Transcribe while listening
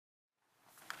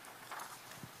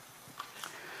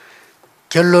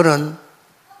결론은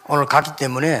오늘 갔기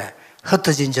때문에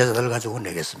흩어진 제자들 가지고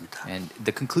내겠습니다. And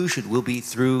the conclusion will be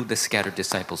through the scattered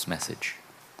disciples message.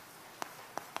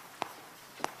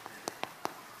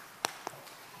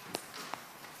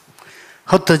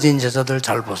 흩어진 제자들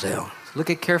잘 보세요.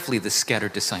 Look at carefully the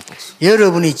scattered disciples.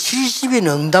 여러분이 70인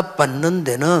응답받는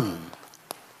데는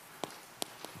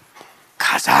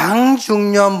가장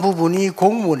중요한 부분이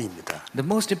공무원입니다. The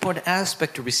most important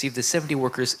aspect to receive the 70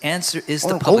 workers' answer is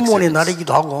the 오늘 public 공무원의 servants.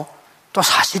 날이기도 하고 또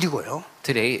사실이고요.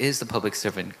 Today is the public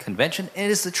servant convention and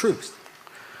it is the truth.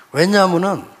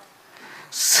 왜냐하면은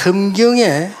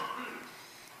성경에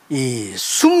이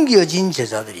숨겨진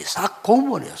제자들이 싹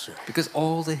공무원이었어요. Because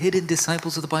all the hidden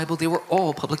disciples of the Bible, they were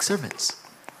all public servants.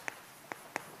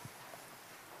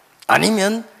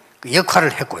 아니면 그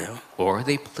역할을 했고요. Or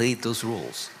they played those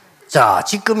roles. 자,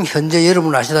 지금 현재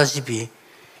여러분 아시다시피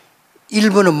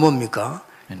 1번은 뭡니까?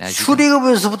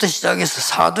 출애굽에서부터 시작해서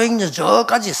사도행전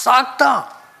저까지 싹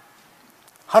다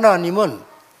하나님은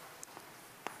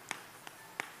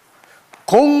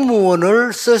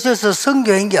공무원을 쓰셔서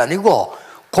선교한 게 아니고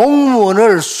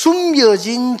공무원을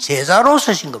숨겨진 제자로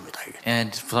쓰신 겁니다.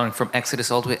 And starting from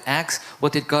Exodus all the way to Acts,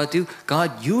 what did God do?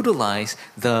 God utilized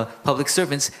the public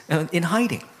servants in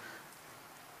hiding.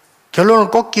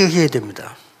 결론을 꼭 기억해야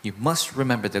됩니다. You must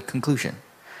remember the conclusion.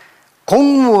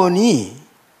 공무원이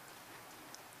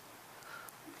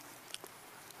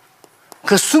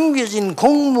그 숨겨진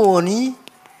공무원이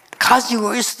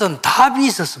가지고 있었던 답이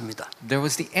있었습니다. There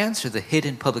was the answer the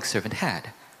hidden public servant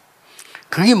had.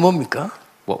 그게 뭡니까?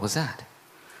 What was that?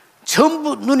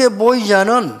 전부 눈에 보이지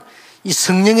않은 이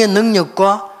성령의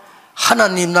능력과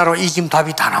하나님 나라 이 지금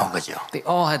답이 다 나온 거죠. They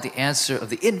all had the answer of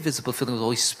the invisible filling of the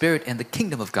Holy Spirit and the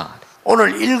kingdom of God.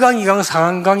 오늘 1강, 2강,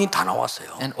 4강이 다 나왔어요.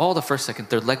 And all the first, second,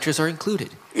 third lectures are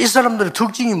included. 이 사람들의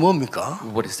특징이 뭡니까?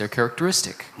 What is their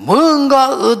characteristic?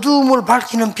 뭔가 어두움을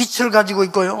밝히는 빛을 가지고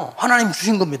있고요. 하나님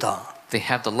주신 겁니다. They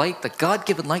have the light, the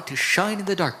God-given light to shine in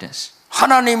the darkness.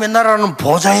 하나님의 나라는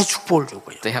보좌의 축복을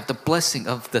주고요. They have the blessing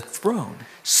of the throne.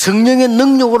 성령의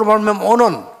능력으로 말하면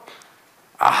오는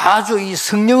아주 이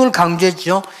성령을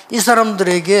강조했죠. 이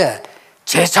사람들에게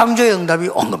재창조의 응답이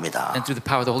온 겁니다. And through the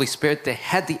power of the Holy Spirit, they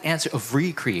had the answer of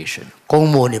recreation.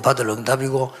 공무원이 받을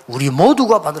응답이고 우리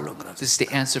모두가 받을 응답. This is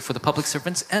the answer for the public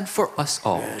servants and for us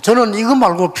all. 저는 이것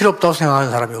말고 필요 없다고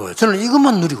생각하는 사람이고요. 저는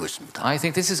이것만 누리고 있습니다. I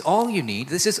think this is all you need.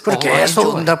 This is all 그렇게 I 계속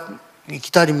enjoy. 응답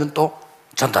기다리면 또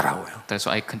전달하고요. That's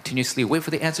why I continuously wait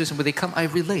for the answers, and when they come, I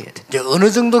relay it. 이제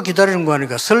어느 정도 기다리는 거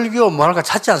하니까 설교 뭐랄까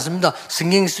찾지 않습니다.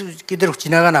 성경 그대로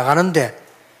지나가 나가는데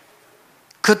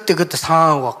그때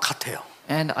상황과 같아요.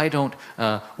 And I don't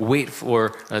wait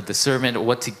for the sermon or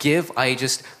what to give. I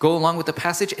just go along with the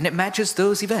passage, and it matches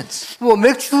those events. 뭐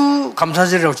맥주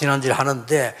감사절이라고 지난주에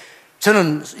하는데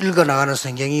저는 읽어 나가는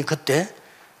성경이 그때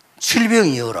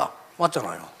 7병이어라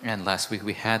맞잖아요. And last week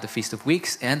we had the Feast of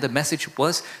Weeks, and the message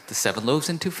was the 7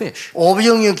 loaves and 2 fish.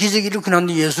 오병이어 기적이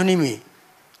일어났는데 예수님이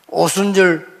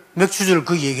오순절 맥주절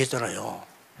그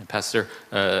얘기했잖아요. And Pastor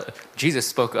Jesus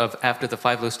spoke of after the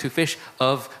 5 loaves, 2 fish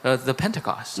of the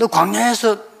Pentecost. 너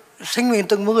광야에서 생명의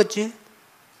떡 먹었지?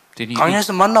 Did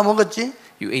광야에서 만나 먹었지?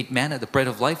 you ate manna, the bread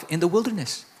of life, in the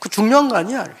wilderness? 그 중요한 거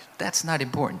아니야. That's not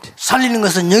important. 살리는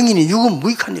것은 영이니 육은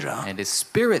무익하니라. And it's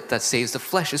spirit that saves the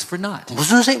flesh is for naught.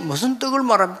 무슨 떡을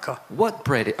말합니까? What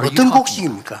bread are you 어떤 talking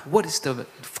곡식입니까? about? What is the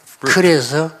fruit?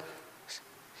 그래서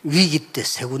위기 때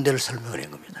세 군데를 설명을 한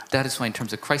겁니다. That is why in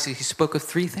terms of crisis he spoke of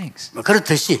 3 things.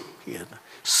 그렇듯이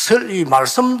이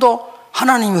말씀도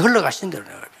하나님이 흘러가신 대로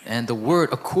내가 And the word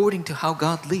according to how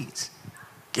God leads.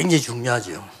 굉장히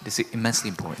중요하죠. This is immensely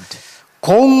important.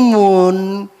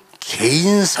 공무원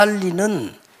개인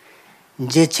살리는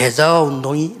이제 제자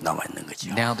운동이 남아 있는 거죠.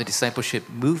 Now the discipleship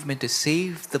movement to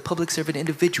save the public servant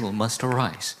individual must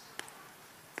arise.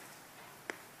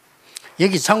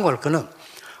 여기 참고할 거는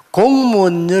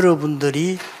공무원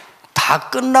여러분들이 다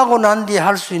끝나고 난 뒤에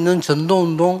할 수 있는 전도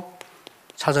운동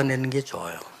찾아내는 게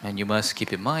좋아요. And you must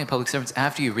keep in mind, public servants,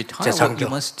 after you retire, what you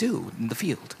must do in the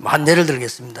field. 한 예를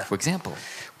들겠습니다. For example,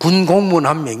 군 공무원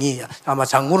한 명이 아마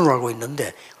장군으로 알고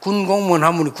있는데 군 공무원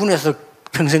한 분이 군에서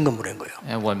평생 근무를 한 거예요.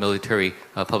 and one military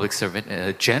public servant,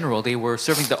 general, they were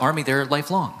serving the army their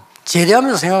lifelong.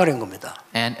 제대하면서 생각을 한 겁니다.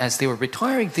 And as they were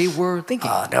retiring, they were thinking,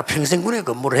 내가 평생 군에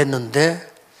근무를 했는데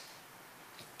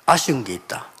아쉬운 게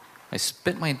있다. I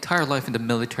spent my entire life in the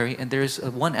military, and there's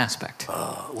one aspect.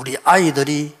 우리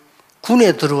아이들이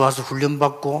군에 들어가서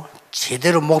훈련받고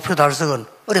제대로 목표 달성은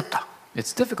어렵다.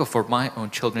 It's difficult for my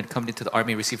own children to come into the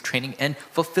army, receive training, and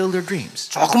fulfill their dreams.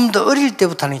 조금 더 어릴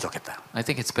때부터 하는 게 좋겠다. I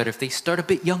think it's better if they start a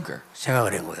bit younger.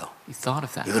 생각을 한 거예요. He thought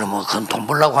of that. 이거는 뭐 돈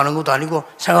벌려고 하는 것도 아니고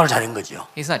생각을 잘한 거죠.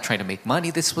 He's not trying to make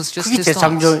money. This was just 그게 his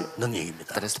thoughts. 재창조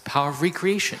능력입니다. That is the power of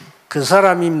recreation. 그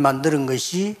사람이 만드는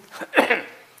것이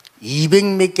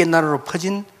 200몇 개 나라로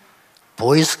퍼진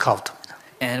보이스카우트입니다.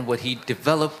 And what he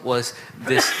developed was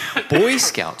this Boy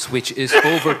Scouts, which is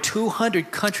over 200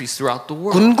 countries throughout the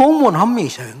world. 군 공무원 한 명이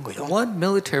시작한 거죠. One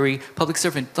military public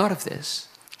servant thought of this.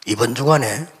 이번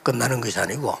주간에 끝나는 것이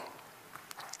아니고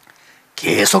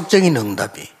계속적인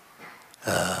응답이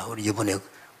우리 이번에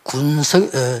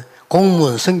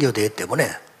공무원 선교대회 때문에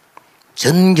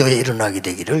전 교회에 일어나게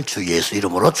되기를 주 예수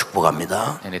이름으로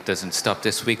축복합니다. And it doesn't stop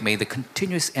this week. May the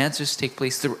continuous answers take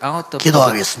place throughout the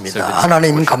기도하겠습니다.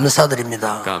 하나님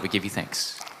감사드립니다. God, we give you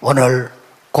thanks. 오늘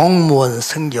공무원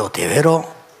선교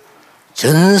대회로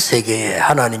전 세계에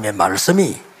하나님의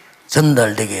말씀이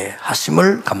전달되게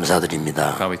하심을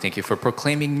감사드립니다. God, we thank you for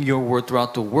proclaiming your word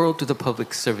throughout the world to the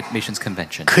Public Servant Missions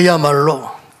Convention. 그야말로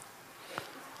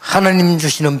하나님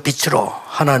주시는 빛으로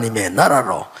하나님의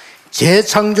나라로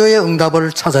재창조의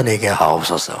응답을 찾아내게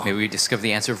하옵소서. May we discover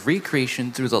the answer of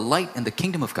recreation through the light and the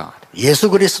kingdom of God. 예수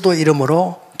그리스도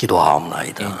이름으로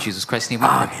기도하옵나이다. In Jesus Christ's name we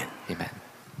pray. 아멘. Amen.